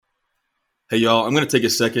Hey, y'all, I'm going to take a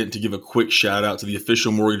second to give a quick shout out to the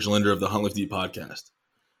official mortgage lender of the Hunt Lift Eat podcast.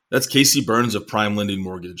 That's Casey Burns of Prime Lending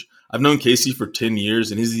Mortgage. I've known Casey for 10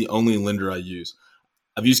 years, and he's the only lender I use.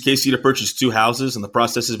 I've used Casey to purchase 2 houses, and the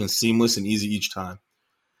process has been seamless and easy each time.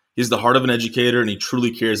 He's the heart of an educator, and he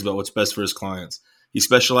truly cares about what's best for his clients. He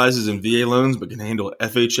specializes in VA loans, but can handle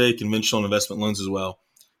FHA, conventional, and investment loans as well.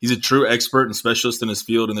 He's a true expert and specialist in his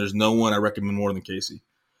field, and there's no one I recommend more than Casey.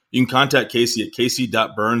 You can contact Casey at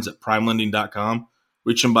casey.burns@primelending.com.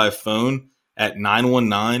 Reach him by phone at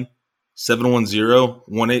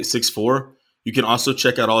 919-710-1864. You can also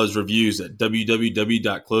check out all his reviews at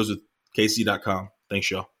www.closewithcasey.com.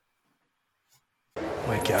 Thanks, y'all.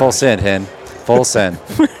 Full send, Hen. Full send.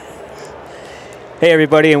 Hey,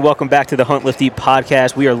 everybody, and welcome back to the Hunt Lift Eat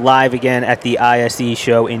podcast. We are live again at the ISE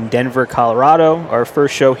show in Denver, Colorado, our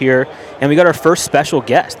first show here, and we got our first special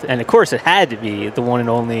guest. And, of course, it had to be the one and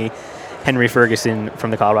only Henry Ferguson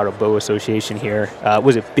from the Colorado Bow Association here.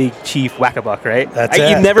 Was it Big Chief Whack-a-Buck, right? That's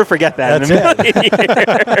it. You never forget that. That's in a million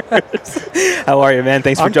years. How are you, man?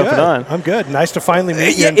 Thanks for jumping on. I'm good. Nice to finally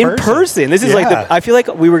meet you in person. This is I feel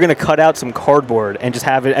like we were going to cut out some cardboard and just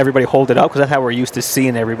have everybody hold it up, because that's how we're used to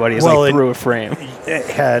seeing everybody is through a frame.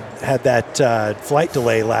 Had that flight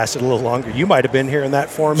delay lasted a little longer, you might have been here in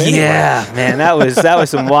that form anyway. Yeah, man, that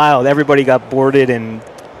was some wild. Everybody got boarded and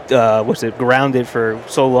grounded for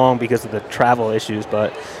so long because of the travel issues,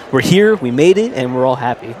 but we're here, we made it, and we're all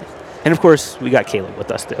happy. And of course, we got Caleb with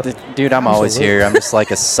us too. Dude, I'm always here. I'm just like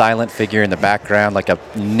a silent figure in the background, like a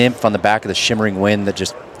nymph on the back of the shimmering wind that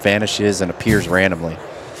just vanishes and appears randomly.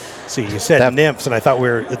 See, you said nymphs, and I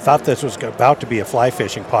thought this was about to be a fly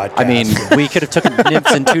fishing podcast. I mean, we could have taken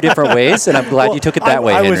nymphs in 2 different ways, and I'm glad you took it that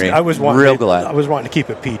way, Henry. I was real glad. I was wanting to keep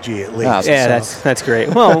it PG at least. That's great.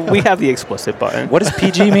 Well, we have the explicit button. What does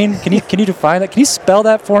PG mean? Can you define that? Can you spell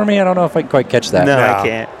that for me? I don't know if I can quite catch that. No, I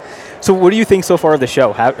can't. So what do you think so far of the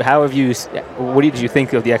show? How have you? What did you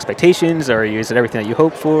think of the expectations? Or is it everything that you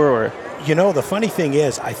hoped for? Or the funny thing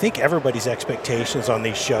is, I think everybody's expectations on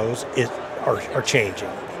these shows are changing.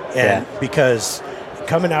 And because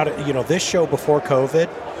coming out of, this show before COVID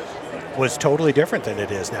was totally different than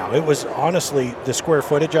it is now. It was honestly, the square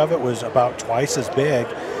footage of it was about twice as big.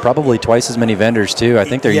 Probably twice as many vendors too. I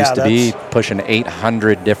think there used to be pushing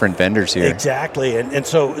 800 different vendors here. Exactly. And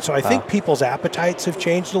so I think people's appetites have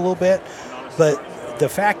changed a little bit. But the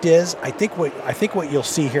fact is, I think what you'll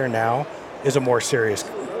see here now is a more serious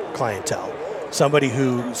clientele. Somebody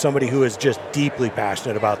who is just deeply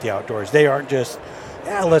passionate about the outdoors. They aren't just,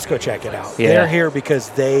 let's go check it out. Yeah. They're here because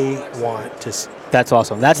they want to. That's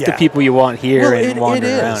awesome. That's the people you want here and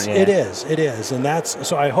wandering around. Yeah. It is. And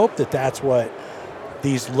so I hope that's what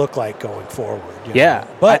these look like going forward. Yeah.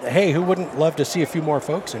 But hey, who wouldn't love to see a few more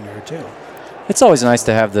folks in here too? It's always nice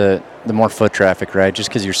to have the more foot traffic, right? Just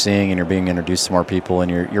because you're seeing and you're being introduced to more people, and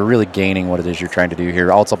you're really gaining what it is you're trying to do here.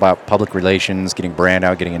 All it's about public relations, getting brand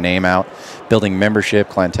out, getting a name out, building membership,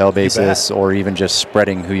 clientele basis, or even just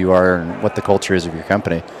spreading who you are and what the culture is of your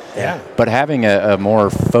company. Yeah. But having a more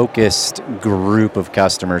focused group of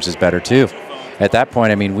customers is better too. At that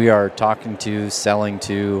point, I mean, we are talking to, selling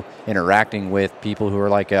to, interacting with people who are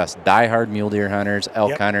like us, diehard mule deer hunters,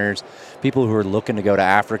 elk hunters, people who are looking to go to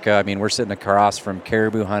Africa. I mean, we're sitting across from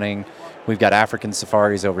caribou hunting. We've got African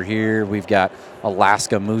safaris over here. We've got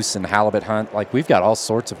Alaska moose and halibut hunt. Like, we've got all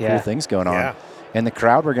sorts of cool things going on. Yeah. And the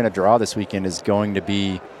crowd we're going to draw this weekend is going to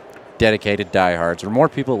be dedicated diehards, or more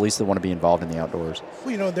people at least that want to be involved in the outdoors.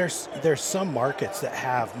 Well, there's some markets that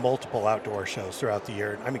have multiple outdoor shows throughout the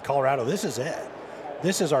year. I mean, Colorado, this is it.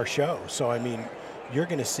 This is our show. So I mean, you're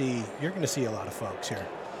going to see a lot of folks here.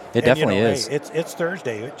 It definitely is. Hey, it's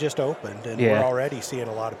Thursday. It just opened, and we're already seeing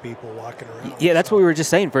a lot of people walking around. Yeah, that's what we were just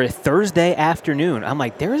saying. For a Thursday afternoon, I'm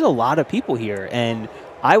like, there's a lot of people here, and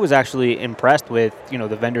I was actually impressed with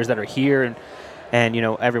the vendors that are here. And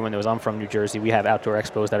everyone knows I'm from New Jersey. We have outdoor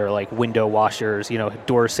expos that are like window washers,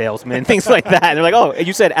 door salesmen, things like that. And they're like, oh,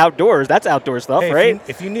 you said outdoors. That's outdoor stuff, right?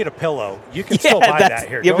 If you need a pillow, you can still buy that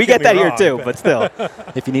here. Yeah, we get that here too, but still.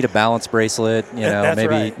 If you need a balance bracelet, maybe.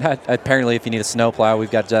 Right. Apparently, if you need a snowplow,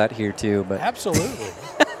 we've got that here too. But absolutely.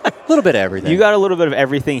 A little bit of everything. You got a little bit of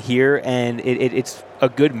everything here, and it's a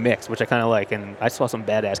good mix, which I kind of like. And I saw some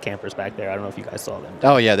badass campers back there. I don't know if you guys saw them.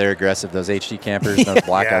 Oh, yeah, they're aggressive. Those HD campers, those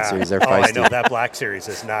blackout series, they're feisty. I know. That black series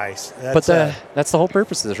is nice. That's the whole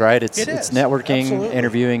purpose of this, right? It's networking, Absolutely.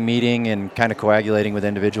 interviewing, meeting, and kind of coagulating with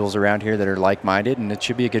individuals around here that are like-minded, and it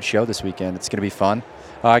should be a good show this weekend. It's going to be fun.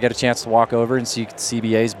 I got a chance to walk over and see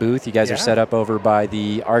CBA's booth. You guys are set up over by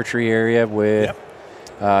the archery area with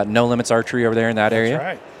No Limits Archery over there in that area. That's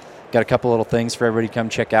right. Got a couple little things for everybody to come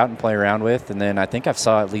check out and play around with. And then I think I've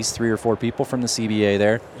saw at least 3 or 4 people from the CBA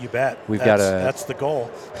there. You bet. That's the goal.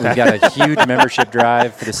 We've got a huge membership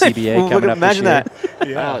drive for the CBA coming up this year. Imagine that.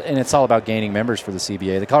 Yeah. And it's all about gaining members for the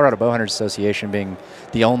CBA. The Colorado Bowhunters Association being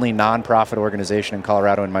the only nonprofit organization in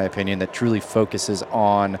Colorado, in my opinion, that truly focuses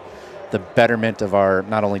on the betterment of our,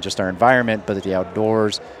 not only just our environment, but the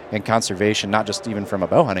outdoors and conservation, not just even from a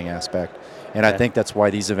bow hunting aspect. And I think that's why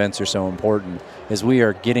these events are so important, is we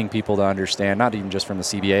are getting people to understand, not even just from the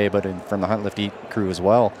CBA, but from the Hunt, Lift, Eat crew as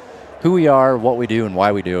well, who we are, what we do, and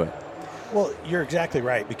why we do it. Well, you're exactly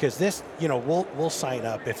right, because this, we'll sign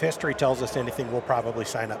up. If history tells us anything, we'll probably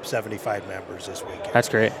sign up 75 members this weekend. That's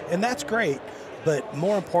great. And that's great, but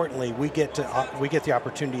more importantly, we get the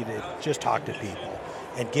opportunity to just talk to people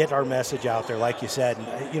and get our message out there, like you said.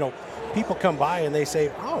 And, people come by and they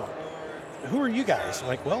say, "Oh, who are you guys?" I'm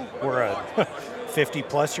like, well, we're a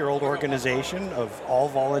 50-plus-year-old organization of all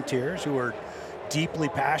volunteers who are deeply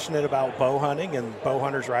passionate about bow hunting and bow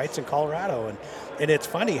hunters' rights in Colorado. And it's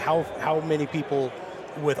funny how many people,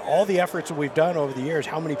 with all the efforts that we've done over the years,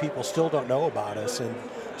 how many people still don't know about us. And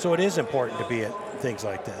so it is important to be at things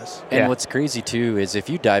like this. And what's crazy, too, is if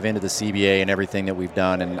you dive into the CBA and everything that we've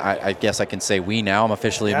done, and I guess I can say we now, I'm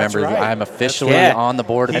officially a member. Right. I'm officially on the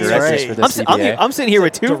board of directors for the CBA. I'm sitting here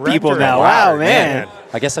with 2 people now. Wow, man.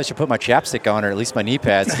 I guess I should put my chapstick on, or at least my knee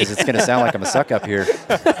pads, because it's going to sound like I'm a suck up here.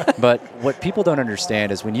 But what people don't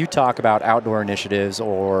understand is when you talk about outdoor initiatives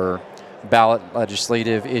or ballot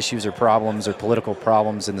legislative issues or problems or political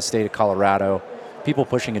problems in the state of Colorado, people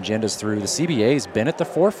pushing agendas through, the CBA has been at the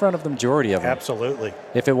forefront of the majority of them. Absolutely.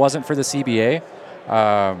 If it wasn't for the CBA,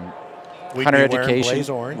 hunter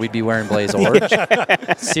education, we'd be wearing blaze orange.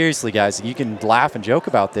 Seriously, guys, you can laugh and joke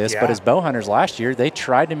about this, but as bow hunters last year, they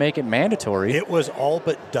tried to make it mandatory. It was all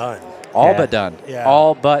but done. All but done. Yeah.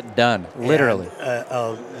 All but done, literally. And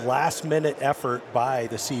a last-minute effort by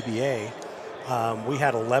the CBA. We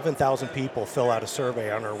had 11,000 people fill out a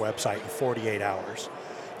survey on our website in 48 hours.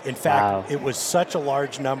 In fact, it was such a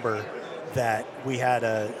large number that we had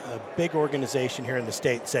a big organization here in the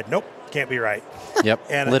state said, nope, can't be right. Yep,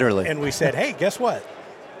 and, literally. And we said, hey, guess what?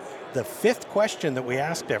 The 5th question that we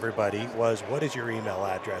asked everybody was, what is your email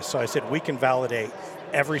address? So I said, we can validate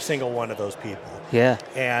every single one of those people. Yeah.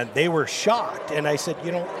 And they were shocked. And I said,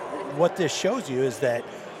 what this shows you is that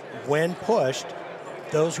when pushed,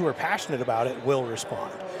 those who are passionate about it will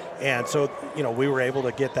respond. And so, we were able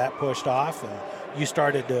to get that pushed off, and you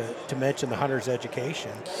started to mention the hunter's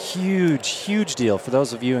education. Huge deal. For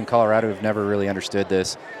those of you in Colorado who've never really understood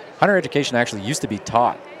this, hunter education actually used to be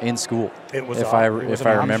taught in school. It was if I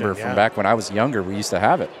remember from back when I was younger, we used to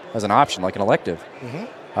have it as an option, like an elective.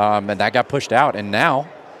 Mm-hmm. And that got pushed out, and now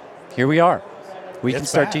here we are. We can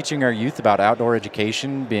start teaching our youth about outdoor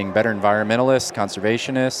education, being better environmentalists,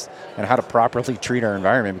 conservationists, and how to properly treat our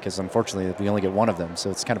environment, because unfortunately we only get one of them.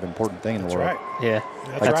 So it's kind of an important thing in the world. Right. Yeah.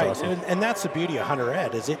 That's right. Awesome. And that's the beauty of hunter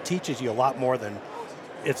ed, is it teaches you a lot more than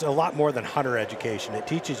hunter education. It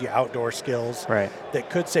teaches you outdoor skills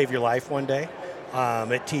that could save your life one day.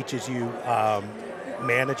 It teaches you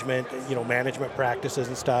management practices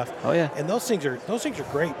and stuff. Oh yeah. And those things are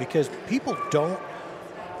great, because people don't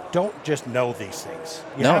just know these things.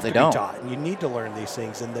 You have to be taught, and you need to learn these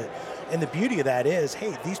things. And the beauty of that is,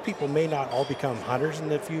 hey, these people may not all become hunters in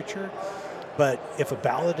the future, but if a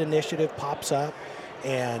ballot initiative pops up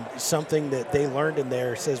and something that they learned in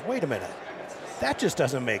there says, wait a minute, that just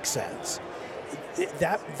doesn't make sense,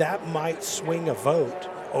 that might swing a vote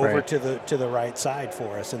over to the right side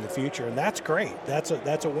for us in the future, and that's great. That's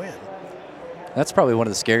a win. That's probably one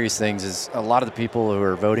of the scariest things, is a lot of the people who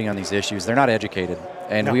are voting on these issues, they're not educated.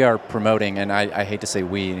 And we are promoting, and I hate to say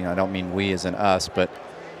we, I don't mean we as in us, but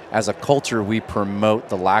as a culture, we promote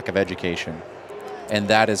the lack of education. And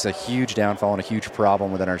that is a huge downfall and a huge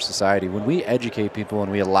problem within our society. When we educate people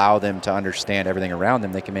and we allow them to understand everything around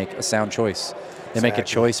them, they can make a sound choice. They make a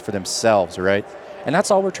choice for themselves, right? And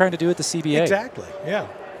that's all we're trying to do at the CBA. Exactly, yeah.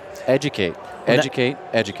 Educate. Educate.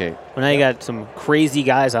 Well, now you got some crazy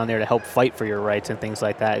guys on there to help fight for your rights and things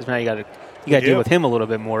like that. Now you got to deal with him a little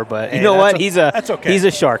bit more, but you know what? He's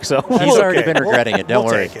a shark, so he's already been regretting it. Don't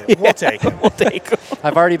worry. We'll take it. We'll take him.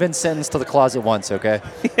 I've already been sentenced to the closet once. Okay.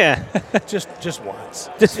 Yeah. just once.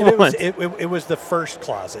 Once. It was the first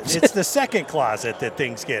closet. It's the second closet that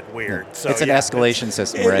things get weird. So it's an escalation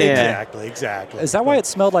system, right? Exactly. Is that why it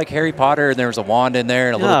smelled like Harry Potter and there was a wand in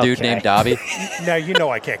there and a little dude named Dobby? Now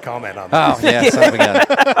I can't comment on that. Oh yeah, son of a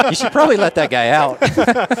gun. You should probably let that guy out.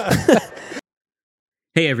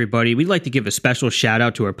 Hey everybody, we'd like to give a special shout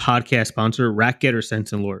out to our podcast sponsor, Rack Getter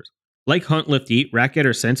Scents and Lures. Like Hunt, Lift, Eat, Rack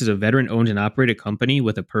Getter Scents is a veteran-owned and operated company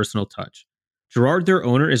with a personal touch. Gerard, their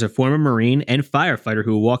owner, is a former Marine and firefighter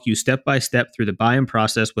who will walk you step by step through the buy-in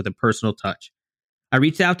process with a personal touch. I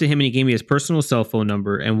reached out to him and he gave me his personal cell phone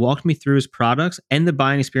number and walked me through his products, and the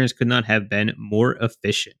buying experience could not have been more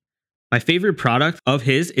efficient. My favorite product of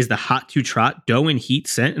his is the Hot to Trot Dough and Heat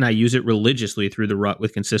scent, and I use it religiously through the rut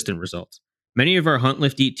with consistent results. Many of our Hunt,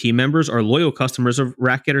 Lift, Eat team members are loyal customers of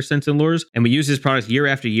Rack Getter Scents and Lures, and we use his products year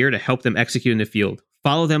after year to help them execute in the field.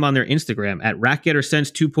 Follow them on their Instagram at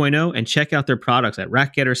RackGetterScents 2.0 and check out their products at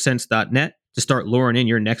rackgetterscents.net to start luring in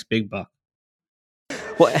your next big buck.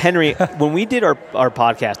 Well, Henry, when we did our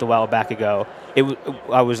podcast a while back ago,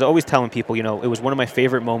 I was always telling people, it was one of my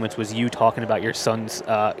favorite moments was you talking about your son's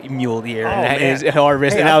mule deer and his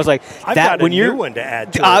harvest, and I was like, I've got a new one to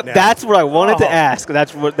add to it now. That's what I wanted to ask.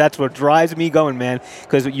 That's what drives me going, man.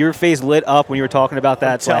 Because your face lit up when you were talking about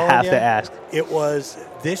that, so I have to ask. It was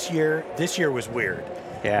this year. This year was weird.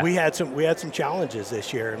 Yeah, we had some challenges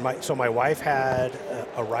this year, and so my wife had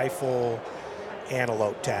a rifle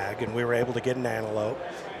antelope tag, and we were able to get an antelope.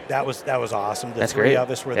 That was awesome. That's three great. of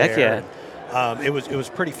us were Heck there. Yeah. It was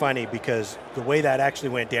pretty funny because the way that actually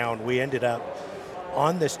went down, we ended up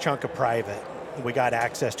on this chunk of private. We got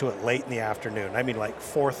access to it late in the afternoon. I mean, like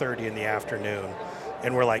 4:30 in the afternoon,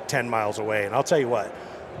 and we're like 10 miles away. And I'll tell you what,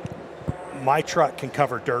 my truck can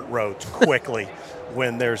cover dirt roads quickly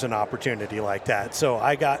when there's an opportunity like that. So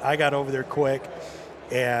I got over there quick,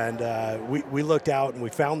 and we looked out and we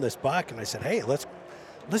found this buck, and I said, hey, let's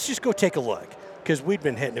just go take a look, because we'd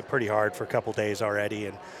been hitting it pretty hard for a couple days already,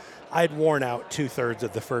 and I'd worn out 2/3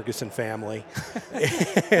 of the Ferguson family.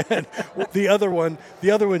 And the other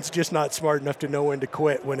one's just not smart enough to know when to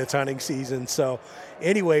quit when it's hunting season. So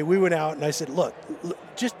anyway, we went out and I said, look,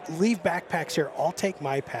 just leave backpacks here. I'll take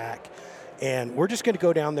my pack, and we're just going to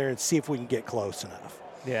go down there and see if we can get close enough.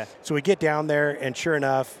 Yeah. So we get down there, and sure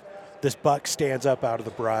enough, this buck stands up out of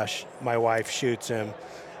the brush. My wife shoots him,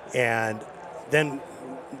 and then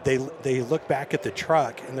they look back at the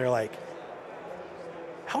truck and they're like,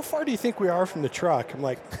 how far do you think we are from the truck? I'm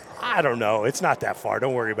like, I don't know. It's not that far.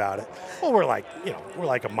 Don't worry about it. Well, we're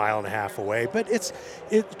like a mile and a half away, but it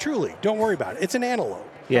truly, don't worry about it. It's an antelope.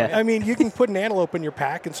 Yeah. I mean, you can put an antelope in your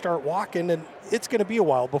pack and start walking, and it's going to be a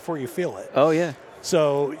while before you feel it. Oh, yeah.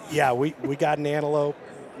 So, yeah, we got an antelope,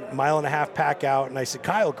 mile and a half pack out, and I said,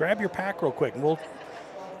 Kyle, grab your pack real quick,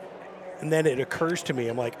 and then it occurs to me,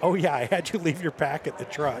 I'm like, oh, yeah, I had you leave your pack at the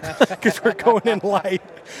truck because we're going in light.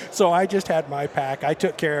 So I just had my pack. I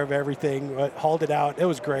took care of everything, hauled it out. It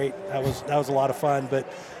was great. That was a lot of fun. But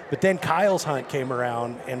then Kyle's hunt came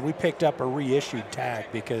around, and we picked up a reissued tag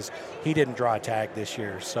because he didn't draw a tag this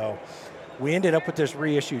year. So we ended up with this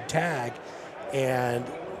reissued tag, and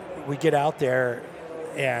we get out there,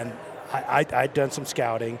 and I'd done some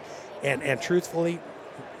scouting, and truthfully,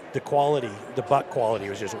 the buck quality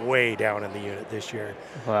was just way down in the unit this year.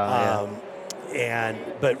 Wow.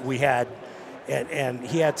 But we had, and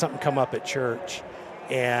he had something come up at church,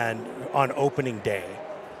 and on opening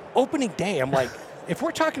day, I'm like, if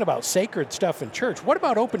we're talking about sacred stuff in church, what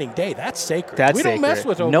about opening day? That's sacred. We don't mess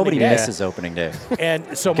with opening Nobody day. misses opening day.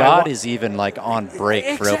 And so God is even like on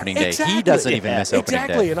break for opening day. Exactly. He doesn't even miss opening day.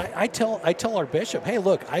 Exactly. And I tell our bishop, hey,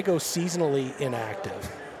 look, I go seasonally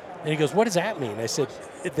inactive. And he goes, what does that mean? I said,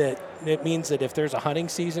 that it means that if there's a hunting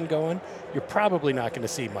season going, you're probably not going to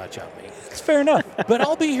see much of me. It's fair enough. But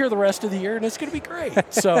I'll be here the rest of the year, and it's going to be great.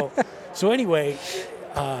 So anyway,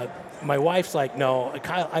 my wife's like, no,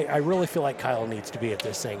 Kyle, I really feel like Kyle needs to be at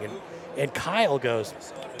this thing. And Kyle goes,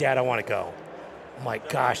 Dad, I want to go. I'm like,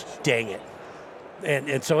 gosh, dang it.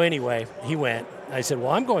 And so anyway, he went. I said,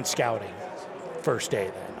 well, I'm going scouting first day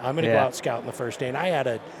then. I'm going to go out scouting the first day. And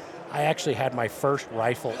I actually had my first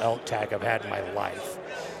rifle elk tag I've had in my life.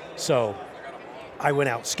 So I went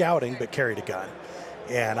out scouting but carried a gun.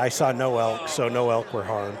 And I saw no elk, so no elk were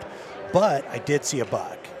harmed. But I did see a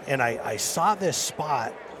buck. And I saw this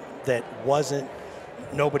spot that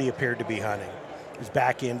nobody appeared to be hunting. It was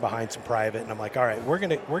back in behind some private, and I'm like, all right, we're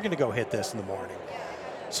gonna go hit this in the morning.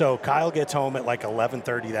 So Kyle gets home at like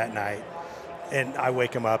 11:30 that night, and I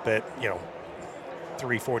wake him up at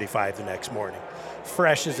 3:45 the next morning,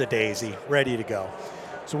 fresh as a daisy, ready to go.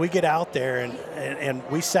 So we get out there and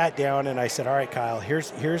we sat down, and I said, all right, Kyle,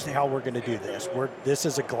 here's how we're going to do this. This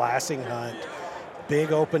is a glassing hunt,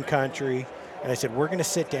 big open country, and I said, we're going to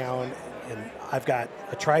sit down, and I've got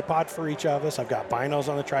a tripod for each of us. I've got binos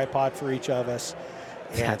on the tripod for each of us.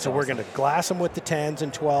 And That's so we're awesome. going to glass them with the 10s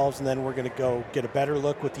and 12s, and then we're going to go get a better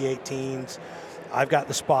look with the 18s. I've got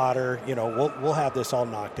the spotter. We'll have this all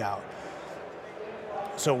knocked out.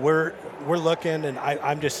 So we're looking, and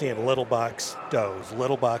I'm just seeing little bucks, does,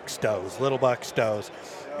 little bucks, does, little bucks, does.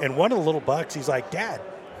 And one of the little bucks, he's like, Dad,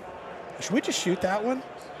 should we just shoot that one?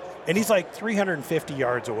 And he's like 350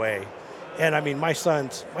 yards away. And I mean, my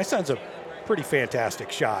son's a pretty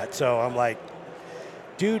fantastic shot. So I'm like,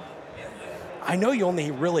 dude, I know you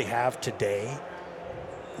only really have today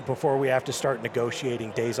before we have to start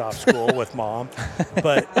negotiating days off school with mom.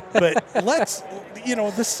 But let's,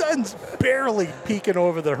 the sun's barely peeking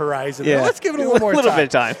over the horizon. Yeah. Let's give it a little more time. A little bit of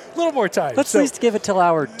time. A little more time. Let's at least give it till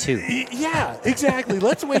hour 2. Yeah, exactly.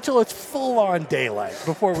 Let's wait till it's full on daylight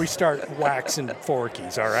before we start waxing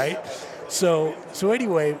forkies, all right? So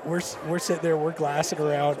anyway, we're sitting there, we're glassing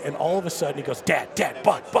around, and all of a sudden he goes, Dad,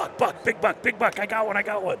 buck, big buck, I got one.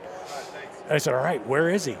 And I said, all right, where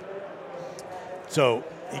is he? So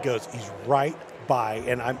he goes, he's right by,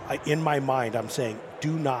 and in my mind, I'm saying,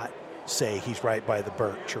 do not say he's right by the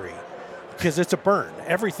burnt tree, because it's a burn.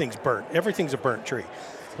 Everything's burnt. Everything's a burnt tree.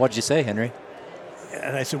 What'd you say, Henry?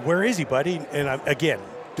 And I said, where is he, buddy? And again,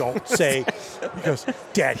 don't say. He goes,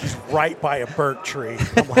 Dad, he's right by a burnt tree.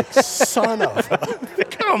 I'm like, son of a,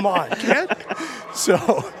 come on, kid.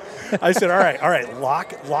 So I said, all right,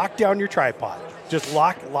 lock down your tripod. Just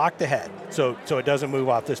lock the head so it doesn't move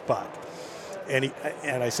off this buck. And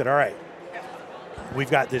I said, all right, we've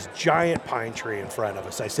got this giant pine tree in front of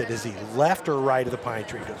us. I said, is he left or right of the pine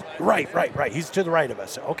tree? He goes, right. He's to the right of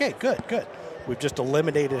us. Okay, good. We've just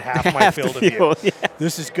eliminated half my field of view. Yeah.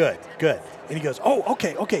 This is good. And he goes, oh,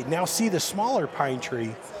 okay. Now see the smaller pine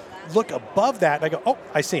tree. Look above that. And I go, oh,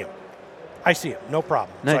 I see him. No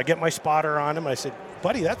problem. Nice. So I get my spotter on him. And I said,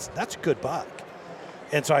 buddy, that's a good buck.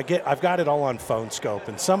 And so I've got it all on phone scope,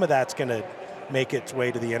 and some of that's going to make its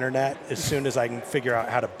way to the internet as soon as I can figure out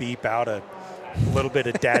how to beep out a little bit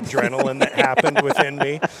of dadrenalin that happened within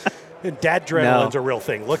me. And dadrenaline's a real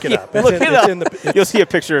thing. Look it up. Look it up. You'll see a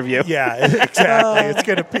picture of you. Yeah, exactly. It's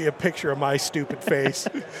going to be a picture of my stupid face.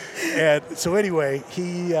 And so anyway,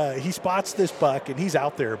 he spots this buck, and he's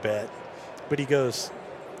out there a bit. But he goes,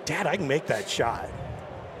 Dad, I can make that shot.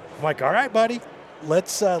 I'm like, all right, buddy.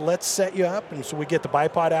 Let's set you up. And so we get the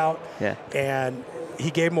bipod out. Yeah. And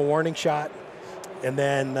he gave him a warning shot. And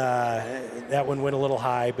then that one went a little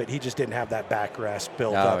high, but he just didn't have that backrest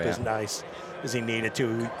built up as nice as he needed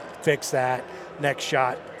to. We fixed that. Next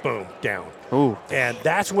shot, boom, down. Ooh. And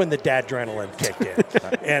that's when the dadrenalin kicked in.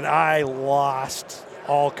 And I lost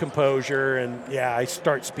all composure, and I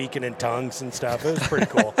start speaking in tongues and stuff. It was pretty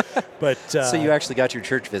cool. But so you actually got your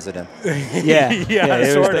church visit in. Yeah,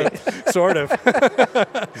 sort of.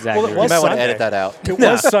 Exactly. Well, it was you might Sunday. want to edit that out. It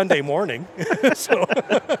was Sunday morning. So,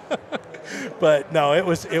 but no, it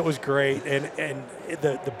was great, and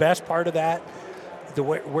the best part of that,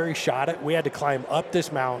 where he shot it, we had to climb up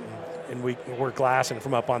this mountain, and we're glassing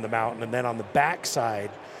from up on the mountain, and then on the backside,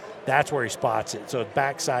 that's where he spots it. So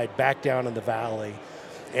backside, back down in the valley.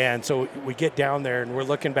 And so we get down there, and we're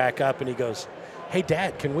looking back up, and he goes, hey,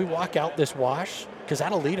 Dad, can we walk out this wash? Because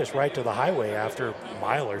that'll lead us right to the highway after a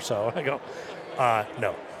mile or so. And I go,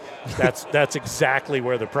 no. That's exactly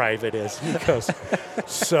where the private is. He goes,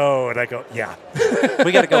 so, and I go, yeah.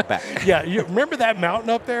 We got to go back. Yeah, you remember that mountain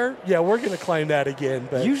up there? Yeah, we're going to climb that again.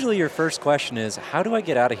 But usually your first question is, how do I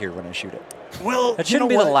get out of here when I shoot it? Well, that shouldn't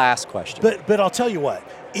be the last question. But I'll tell you what,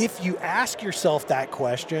 if you ask yourself that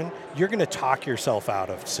question, you're going to talk yourself out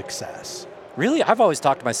of success. Really? I've always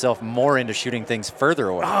talked myself more into shooting things further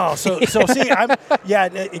away. Oh, so see,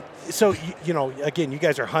 again, you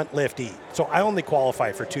guys are hunt, lift, eat. So I only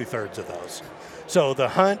qualify for 2/3 of those. So the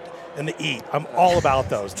hunt and the eat, I'm all about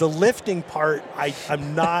those. The lifting part,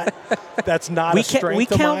 I'm not. That's not a strength of mine. We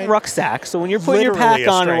count rucksacks. So when you're putting your pack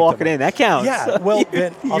on and walking in, that counts. Yeah. Well,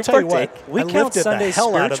 then I'll tell you what. We I count lifted Sunday the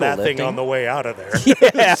hell out of that lifting thing on the way out of there.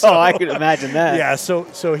 Yeah. So, I can imagine that. Yeah.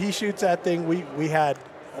 So he shoots that thing. We had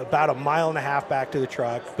about a mile and a half back to the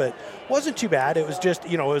truck, but wasn't too bad. It was just,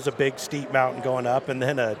 it was a big steep mountain going up and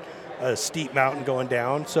then a steep mountain going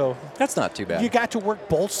down. So that's not too bad. You got to work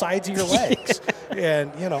both sides of your legs.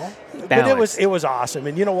 And, but it was awesome.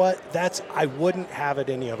 And you know what? I wouldn't have it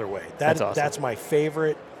any other way. That's awesome. That's my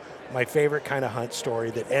favorite kind of hunt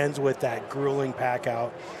story that ends with that grueling pack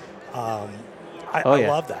out. I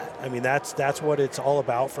love that. I mean, that's what it's all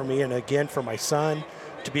about for me. And again, for my son,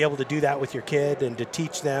 to be able to do that with your kid and to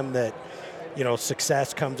teach them that,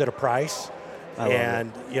 success comes at a price.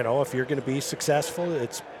 And, if you're going to be successful,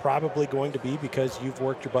 it's probably going to be because you've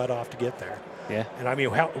worked your butt off to get there. Yeah. And I mean,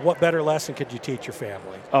 what better lesson could you teach your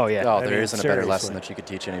family? Oh, yeah. Oh, there isn't a better lesson that you could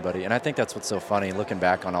teach anybody. And I think that's what's so funny, looking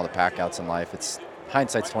back on all the pack outs in life. It's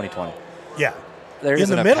hindsight's 20/20. Yeah. In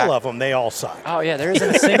the middle of them, they all suck. Oh, yeah. There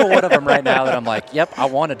isn't a single one of them right now that I'm like, yep, I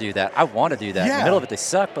want to do that. I want to do that. Yeah. In the middle of it, they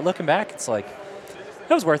suck. But looking back, it's like,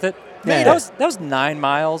 that was worth it. Yeah. That was 9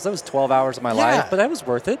 miles. That was 12 hours of my life, but that was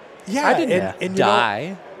worth it. Yeah. I didn't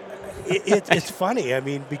die. it's funny. I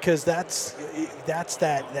mean, because that's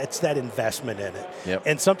that investment in it. Yep.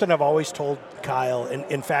 And something I've always told Kyle, and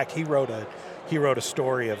in fact, he wrote a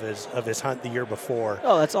story of his hunt the year before.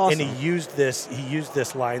 Oh, that's awesome. And he used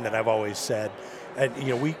this line that I've always said.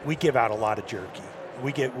 And we give out a lot of jerky.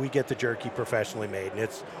 We get the jerky professionally made, and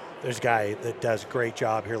there's a guy that does a great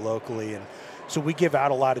job here locally, and so we give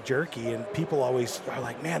out a lot of jerky, and people always are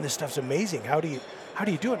like, man, this stuff's amazing. How do you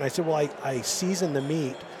do it? And I said, well, I season the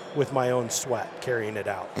meat with my own sweat, carrying it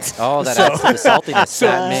out. Oh, that adds to the saltiness.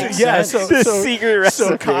 That makes sense. The secret recipe.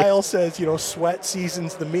 So Kyle says, sweat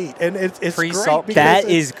seasons the meat, and it's Pre-salt. great. That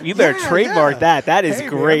is, you better trademark that. That is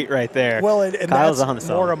great man. right there. Well, and Kyle's that's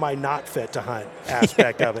more of my not fit to hunt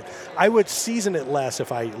aspect of it. I would season it less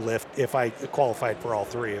if I qualified for all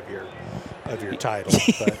three of your titles,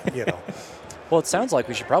 but Well, it sounds like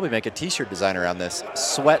we should probably make a T-shirt design around this.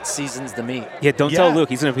 Sweat seasons the meat. Yeah, don't tell Luke.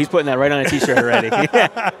 He's putting that right on a T-shirt already.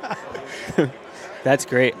 That's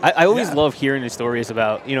great. I always love hearing the stories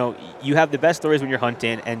about, you have the best stories when you're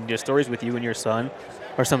hunting, and your stories with you and your son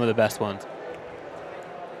are some of the best ones.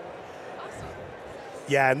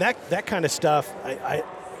 Yeah, and that kind of stuff,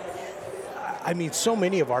 I mean, so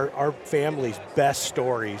many of our family's best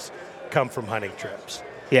stories come from hunting trips.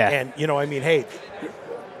 Yeah. And, hey,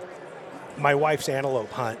 my wife's antelope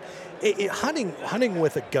hunt, hunting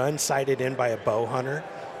with a gun sighted in by a bow hunter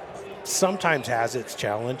sometimes has its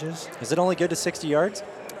challenges. Is it only good to 60 yards?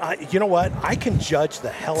 You know what? I can judge the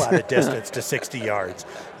hell out of distance to 60 yards.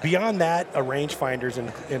 Beyond that, a rangefinder's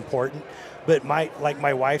important. But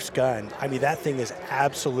my wife's gun, I mean, that thing is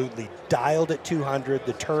absolutely dialed at 200.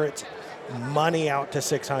 The turret's money out to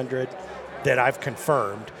 600 that I've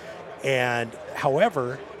confirmed. And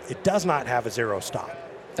however, it does not have a zero stop.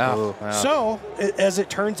 Oh, wow. So, as it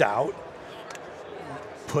turns out,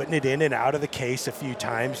 putting it in and out of the case a few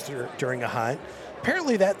times during a hunt,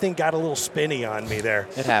 apparently that thing got a little spinny on me there.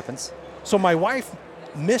 It happens. So my wife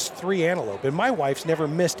missed 3 antelope, and my wife's never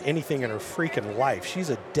missed anything in her freaking life. She's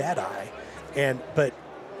a deadeye, but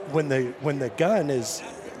when the gun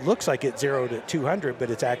looks like it's 0 to 200, but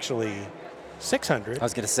it's actually 600. I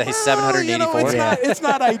was going to say 784. It's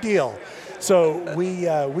not ideal. So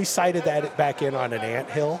we sighted that back in on an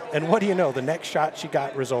anthill, and what do you know? The next shot she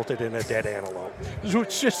got resulted in a dead antelope.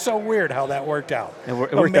 It's just so weird how that worked out. It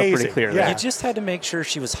worked out pretty clearly. Yeah. You just had to make sure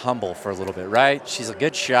she was humble for a little bit, right? She's a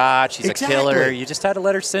good shot. She's Exactly. a killer. You just had to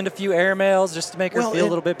let her send a few air mails just to make her feel a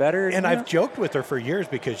little bit better. And I've joked with her for years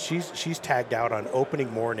because she's tagged out on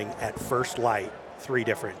opening morning at first light 3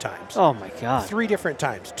 different times. Oh, my God. 3 different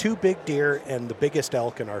times. 2 big deer and the biggest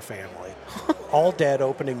elk in our family. All dead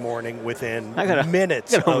opening morning within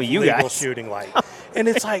minutes of legal shooting light. And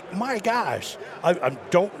it's like, my gosh,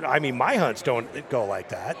 my hunts don't go like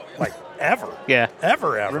that, like ever. Yeah.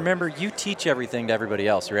 Ever. Remember, you teach everything to everybody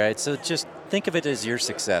else, right? So just think of it as your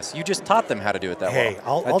success. You just taught them how to do it that way.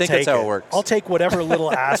 I'll think take that's how it. it works. I'll take whatever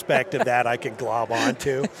little aspect of that I can glob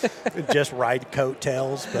onto, just ride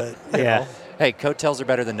coattails, but you know. Hey, coattails are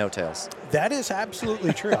better than no tails. That is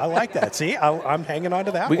absolutely true. I like that. See, I'm hanging on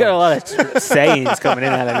to that. We got a lot of sayings coming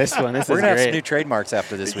in out of this one. We're going to have some new trademarks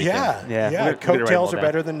after this weekend. Yeah. Coattails are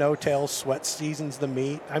better than no tails. Sweat seasons the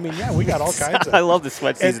meat. I mean, we got all kinds of. I love the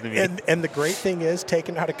sweat season the meat. And the great thing is,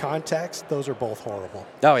 taken out of context, those are both horrible.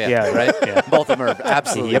 Oh, yeah. Right? Yeah. Both of them are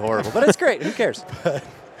absolutely horrible. But it's great. Who cares?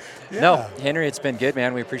 Yeah. No, Henry, it's been good,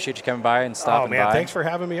 man. We appreciate you coming by and stopping by. Thanks for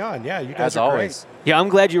having me on. Yeah, you guys As are always. great. Yeah, I'm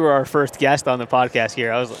glad you were our first guest on the podcast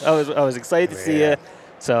here. I was excited to see you.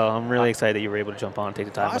 So I'm really excited that you were able to jump on and take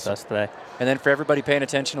the time with us today. And then for everybody paying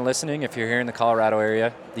attention and listening, if you're here in the Colorado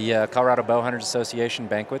area, the Colorado Bowhunters Association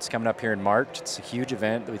banquet's coming up here in March. It's a huge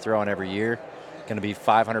event that we throw on every year. Going to be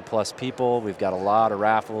 500-plus people. We've got a lot of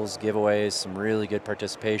raffles, giveaways, some really good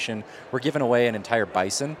participation. We're giving away an entire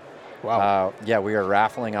bison. Wow. We are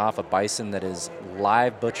raffling off a bison that is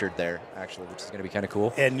live butchered there, actually, which is going to be kind of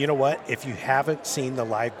cool. And you know what? If you haven't seen the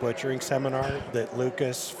live butchering seminar that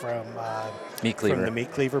Lucas from the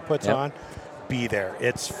Meat Cleaver puts on, be there.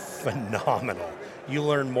 It's phenomenal. You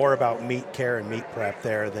learn more about meat care and meat prep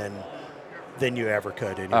there than you ever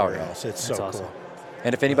could anywhere else. It's so awesome. cool.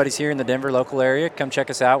 And if anybody's here in the Denver local area, come check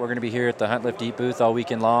us out. We're going to be here at the Hunt Lift Eat booth all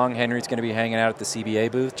weekend long. Henry's going to be hanging out at the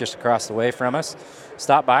CBA booth just across the way from us.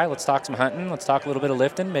 Stop by. Let's talk some hunting. Let's talk a little bit of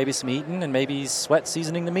lifting, maybe some eating, and maybe sweat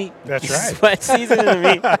seasoning the meat. That's right. Sweat seasoning the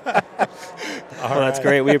meat. That's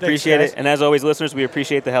great. We appreciate it. And as always, listeners, we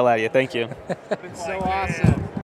appreciate the hell out of you. Thank you. It's so awesome.